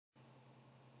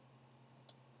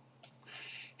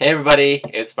Hey everybody,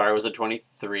 it's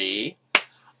FireWizard23.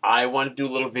 I want to do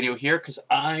a little video here because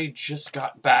I just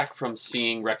got back from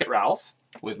seeing Wreck-It Ralph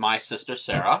with my sister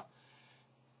Sarah.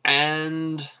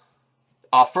 And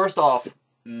first off,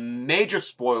 major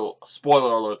spoiler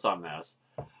alerts on this.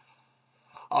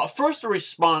 First, a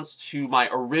response to my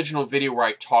original video where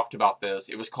I talked about this.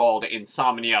 It was called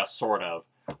Insomnia, sort of.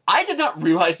 I did not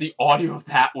realize the audio of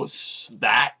that was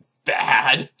that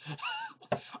bad.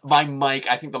 My mic,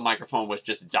 I think the microphone was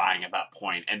just dying at that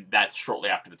point, and that's shortly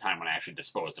after the time when I actually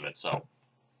disposed of it, so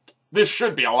this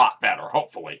should be a lot better,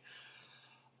 hopefully.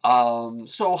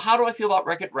 So how do I feel about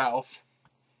Wreck-It Ralph?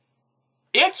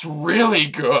 It's really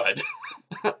good.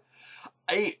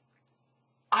 I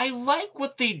like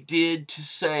what they did to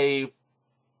say.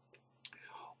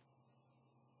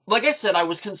 Like I said, I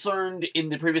was concerned in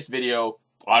the previous video.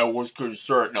 No,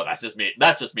 that's just me.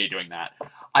 That's just me doing that.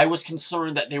 I was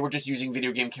concerned that they were just using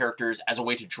video game characters as a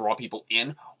way to draw people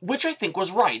in, which I think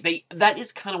was right. That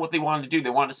is kind of what they wanted to do.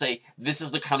 They wanted to say, this is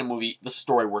the kind of movie, the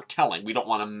story we're telling. We don't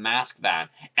want to mask that,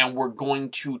 and we're going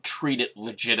to treat it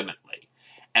legitimately.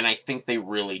 And I think they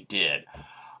really did.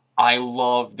 I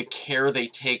love the care they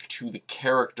take to the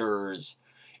characters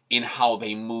in how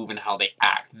they move and how they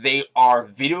act. They are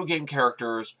video game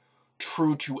characters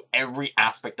true to every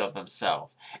aspect of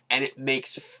themselves, and it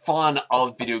makes fun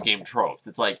of video game tropes.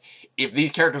 It's like, if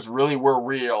these characters really were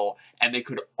real and they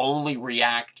could only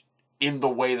react in the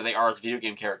way that they are as video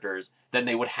game characters, then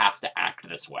they would have to act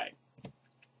this way.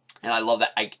 And I love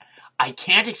that. I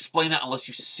can't explain that unless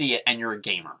you see it and you're a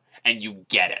gamer and you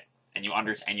get it and you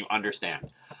understand.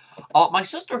 My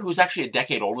sister, who's actually a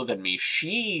decade older than me,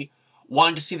 she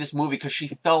wanted to see this movie because she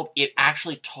felt it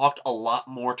actually talked a lot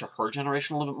more to her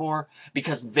generation a little bit more,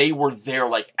 because they were there,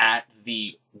 like, at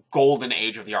the golden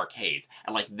age of the arcades,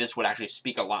 and, like, this would actually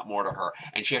speak a lot more to her,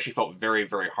 and she actually felt very,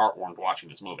 very heartwarmed watching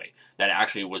this movie, that it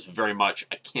actually was very much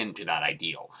akin to that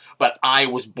ideal. But I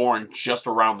was born just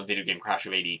around the video game crash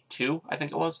of 82, I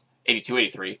think it was, 82,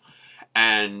 83,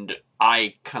 and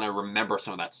I kind of remember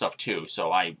some of that stuff too,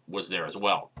 so I was there as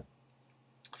well.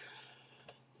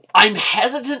 I'm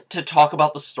hesitant to talk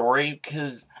about the story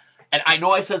because, and I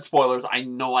know I said spoilers, I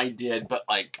know I did, but,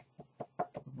 like,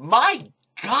 my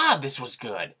God, this was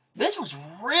good. This was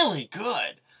really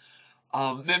good.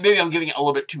 Maybe I'm giving it a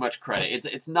little bit too much credit.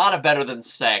 It's not a better than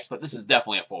Sex, but this is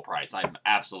definitely a full price. I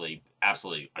absolutely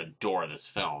adore this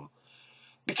film.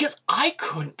 Because I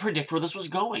couldn't predict where this was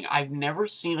going. I've never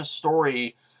seen a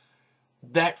story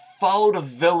that followed a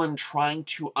villain trying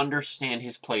to understand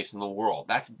his place in the world.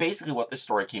 That's basically what this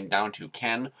story came down to.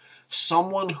 Can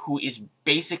someone who is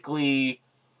basically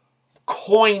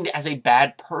coined as a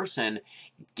bad person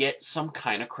get some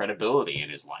kind of credibility in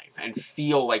his life and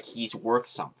feel like he's worth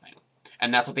something?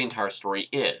 And that's what the entire story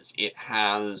is. It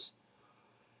has...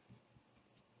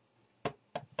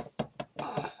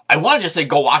 I want to just say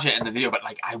go watch it in the video, but,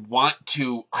 like, I want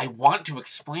to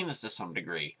explain this to some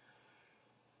degree.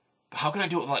 How can I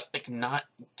do it without, like, not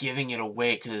giving it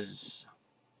away? Because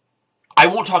I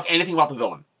won't talk anything about the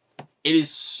villain. It is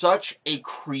such a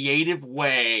creative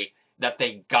way that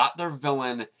they got their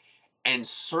villain, and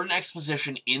certain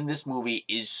exposition in this movie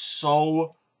is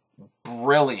so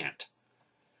brilliant.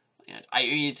 And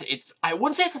I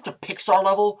wouldn't say it's up to Pixar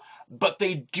level, but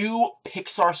they do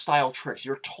Pixar style tricks.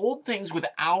 You're told things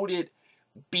without it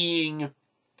being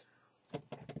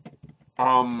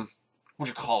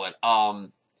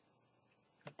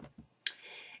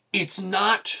it's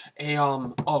not a,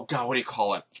 oh God, what do you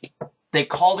call it? They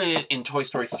called it in Toy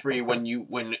Story 3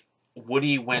 when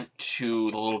Woody went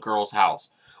to the little girl's house.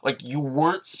 Like, you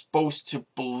weren't supposed to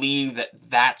believe that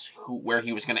that's where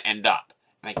he was going to end up.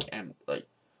 Like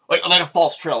a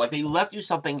false trail. Like, they left you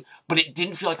something, but it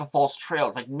didn't feel like a false trail.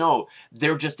 It's like, no,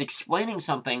 they're just explaining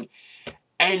something,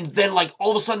 and then, like,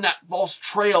 all of a sudden that false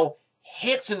trail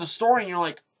hits in the story, and you're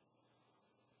like,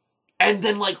 and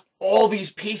then, like, all these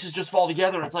pieces just fall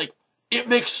together, and it's like, it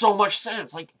makes so much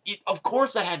sense. Like, of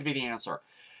course that had to be the answer.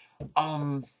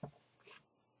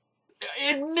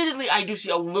 Admittedly, I do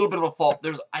see a little bit of a fault.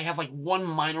 I have, like, one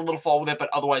minor little fault with it, but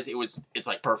otherwise it's,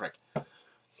 like, perfect.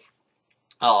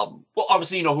 Well,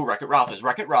 obviously you know who Wreck-It Ralph is.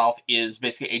 Wreck-It Ralph is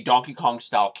basically a Donkey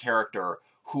Kong-style character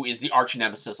who is the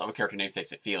arch-nemesis of a character named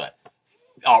Fix-It Felix.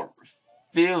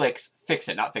 Felix,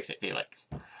 Fix-It, not Fix-It, Felix.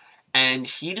 And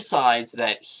he decides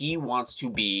that he wants to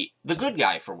be the good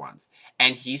guy for once.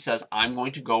 And he says, I'm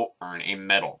going to go earn a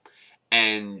medal.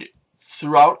 And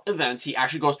throughout events, he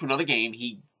actually goes to another game.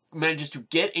 He manages to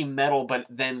get a medal, but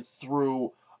then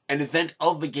through an event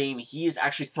of the game, he is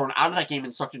actually thrown out of that game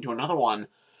and sucked into another one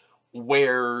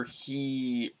where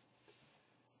he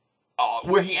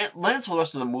where he lands for the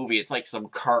rest of the movie, it's like some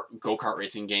go-kart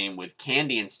racing game with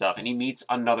candy and stuff, and he meets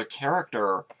another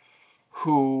character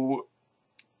who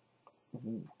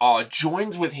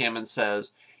joins with him and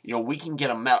says, you know, we can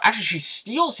get a medal. Actually, she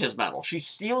steals his medal. She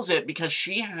steals it because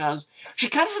she kind of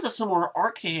has a similar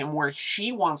arc to him where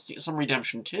she wants some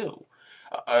redemption too.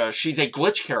 She's a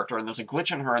glitch character, and there's a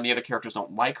glitch in her, and the other characters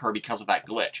don't like her because of that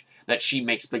glitch, that she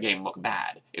makes the game look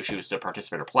bad if she was to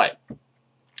participate or play.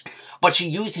 But she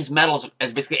used his medal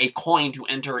as basically a coin to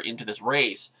enter into this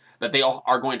race that they all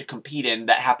are going to compete in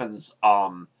that happens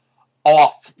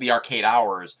off the arcade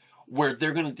hours, where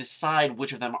they're going to decide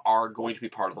which of them are going to be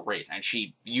part of the race, and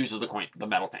she uses the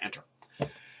medal to enter.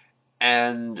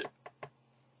 And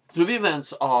through the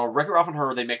events, Wreck-It Ralph and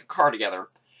her, they make a car together,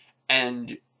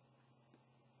 and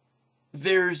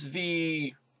there's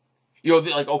the, you know,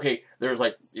 there's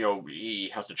like, you know, he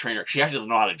has to train her. She actually doesn't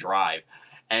know how to drive,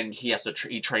 and he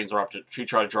trains her up to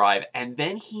teach her how to drive, and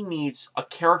then he meets a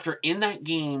character in that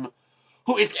game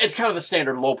who, it's kind of the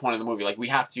standard low point in the movie. Like, we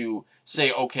have to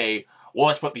say, okay, well,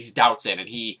 let's put these doubts in,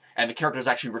 and the characters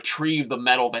actually retrieve the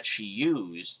medal that she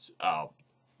used.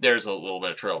 There's a little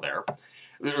bit of trail there.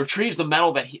 It retrieves the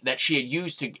medal that she had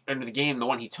used to enter the game, the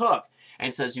one he took,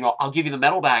 and says, you know, I'll give you the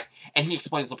medal back. And he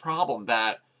explains the problem,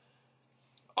 that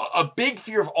a big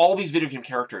fear of all these video game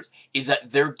characters is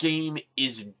that their game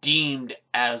is deemed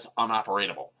as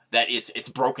unoperatable, that it's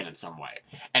broken in some way.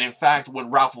 And in fact, when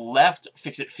Ralph left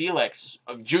Fix-It Felix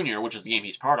Jr., which is the game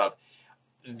he's part of,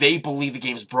 they believe the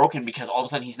game's broken because all of a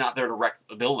sudden he's not there to wreck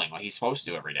the building like he's supposed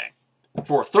to every day.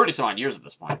 For 30-some-odd years at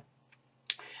this point.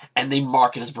 And they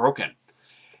mark it as broken.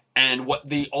 And what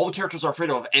all the characters are afraid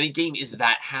of any game is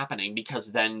that happening,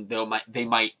 because then they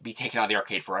might be taken out of the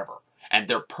arcade forever. And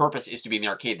their purpose is to be in the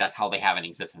arcade. That's how they have an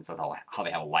existence. That's how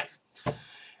they have a life.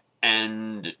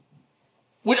 And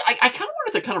which I kind of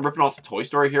wanted to kind of ripping off Toy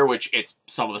Story here, which it's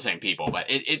some of the same people, but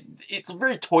it's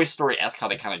very Toy Story-esque how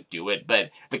they kind of do it, but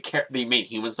the main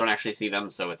humans don't actually see them,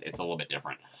 so it's a little bit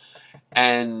different.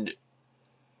 And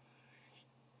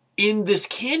in this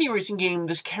candy racing game,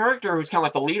 this character who's kind of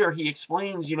like the leader, he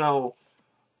explains, you know,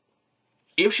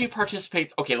 if she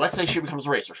participates, okay, let's say she becomes a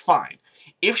racer, fine.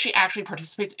 If she actually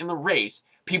participates in the race,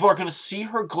 people are going to see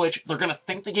her glitch, they're going to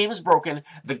think the game is broken,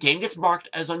 the game gets marked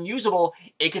as unusable,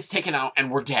 it gets taken out,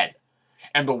 and we're dead.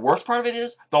 And the worst part of it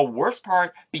is,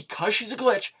 because she's a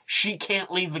glitch, she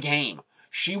can't leave the game.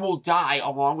 She will die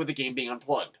along with the game being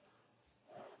unplugged.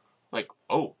 Like,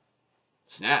 oh,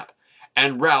 snap.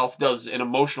 And Ralph does an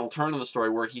emotional turn in the story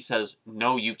where he says,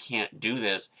 no, you can't do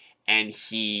this, and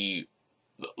he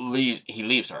leaves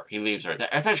her.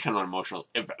 That's actually kind of an emotional,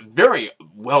 very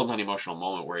well done emotional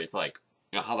moment where he's like,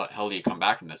 you know, how the hell do you come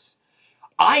back from this?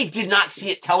 I did not see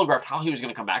it telegraphed how he was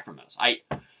going to come back from this.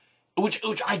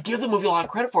 Which I give the movie a lot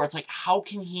of credit for. It's like, how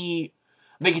can he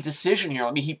make a decision here?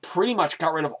 I mean, he pretty much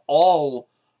got rid of all,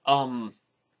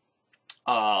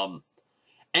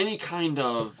 any kind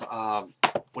of,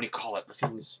 what do you call it? The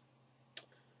things.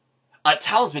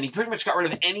 Talisman. He pretty much got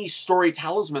rid of any story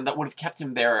talisman that would have kept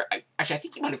him there. Actually, I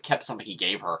think he might have kept something he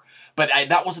gave her. But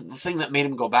that wasn't the thing that made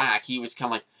him go back. He was kind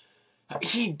of like,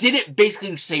 he did it basically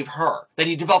to save her. That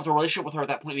he developed a relationship with her at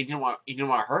that point. And he didn't want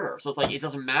to hurt her. So it's like, it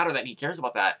doesn't matter that he cares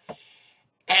about that.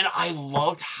 And I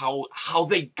loved how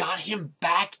they got him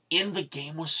back in the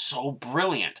game was so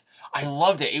brilliant. I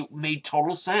loved it. It made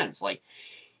total sense. Like,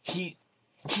 he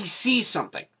sees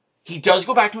something. He does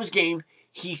go back to his game.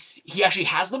 He actually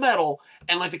has the medal,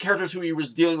 and like the characters who he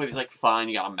was dealing with, he's like, fine,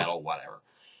 you got a medal, whatever.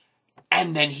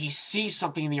 And then he sees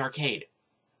something in the arcade.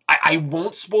 I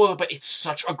won't spoil it, but it's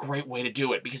such a great way to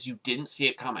do it, because you didn't see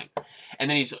it coming. And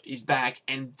then he's back,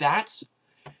 and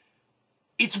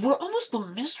it's where almost the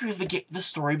mystery of the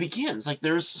story begins. Like,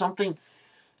 there's something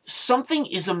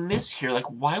is amiss here. Like,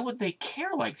 why would they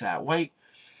care like that? Why?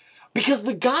 Because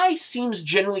the guy seems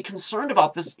genuinely concerned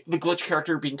about the glitch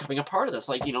character becoming a part of this.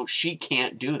 Like, you know, she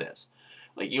can't do this.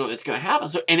 Like, you know, it's going to happen.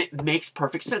 So, and it makes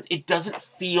perfect sense. It doesn't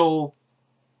feel...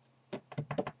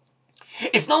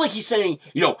 It's not like he's saying,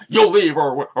 you know, you'll leave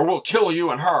or we'll kill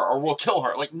you and her or we'll kill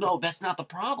her. Like, no, that's not the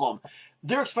problem.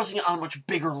 They're expressing it on a much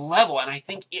bigger level. And I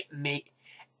think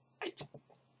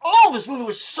this movie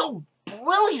was so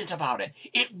brilliant about it.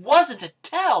 It wasn't a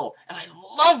tell. And I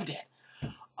loved it.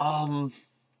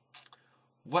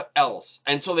 What else?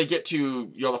 And so they get to,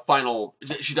 you know, the final...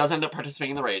 She does end up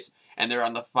participating in the race, and they're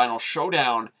on the final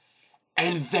showdown,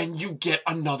 and then you get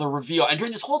another reveal. And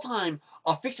during this whole time,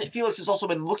 Fix-It Felix has also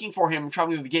been looking for him,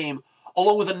 traveling through the game,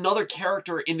 along with another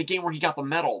character in the game where he got the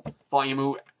medal, following him,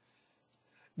 who...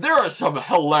 There are some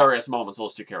hilarious moments,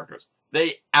 those two characters.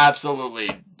 They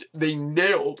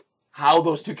nailed how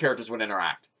those two characters would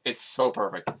interact. It's so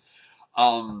perfect.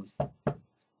 But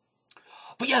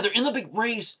yeah, they're in the big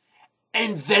race,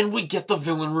 and then we get the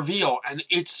villain reveal, and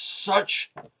it's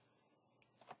such...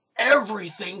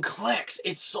 everything clicks.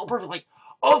 It's so perfect. Like,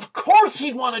 of course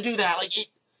he'd want to do that. Like,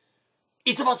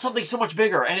 it's about something so much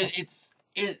bigger, and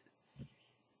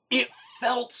it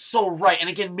felt so right. And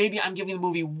again, maybe I'm giving the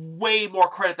movie way more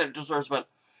credit than it deserves, but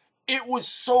it was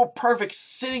so perfect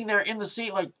sitting there in the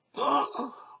seat, like,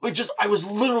 like just, I was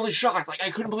literally shocked. Like, I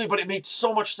couldn't believe it, but it made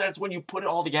so much sense when you put it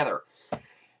all together.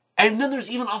 And then there's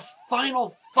even a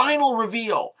final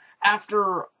reveal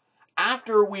after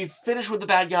we finish with the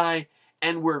bad guy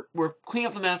and we're cleaning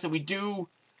up the mess, and we do,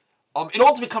 it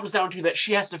ultimately comes down to that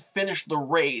she has to finish the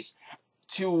race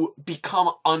to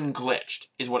become unglitched,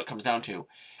 is what it comes down to.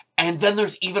 And then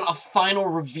there's even a final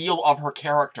reveal of her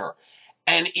character.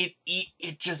 And it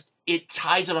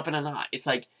ties it up in a knot. It's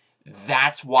like,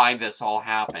 that's why this all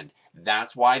happened.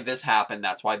 That's why this happened.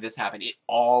 That's why this happened. It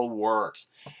all works.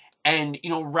 And, you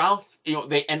know, Ralph, you know,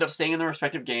 they end up staying in their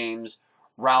respective games.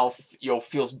 Ralph, you know,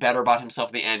 feels better about himself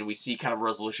at the end. We see kind of a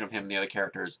resolution of him and the other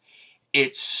characters.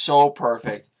 It's so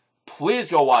perfect. Please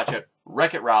go watch it.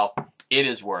 Wreck-It Ralph. It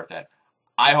is worth it.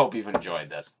 I hope you've enjoyed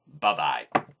this. Bye-bye.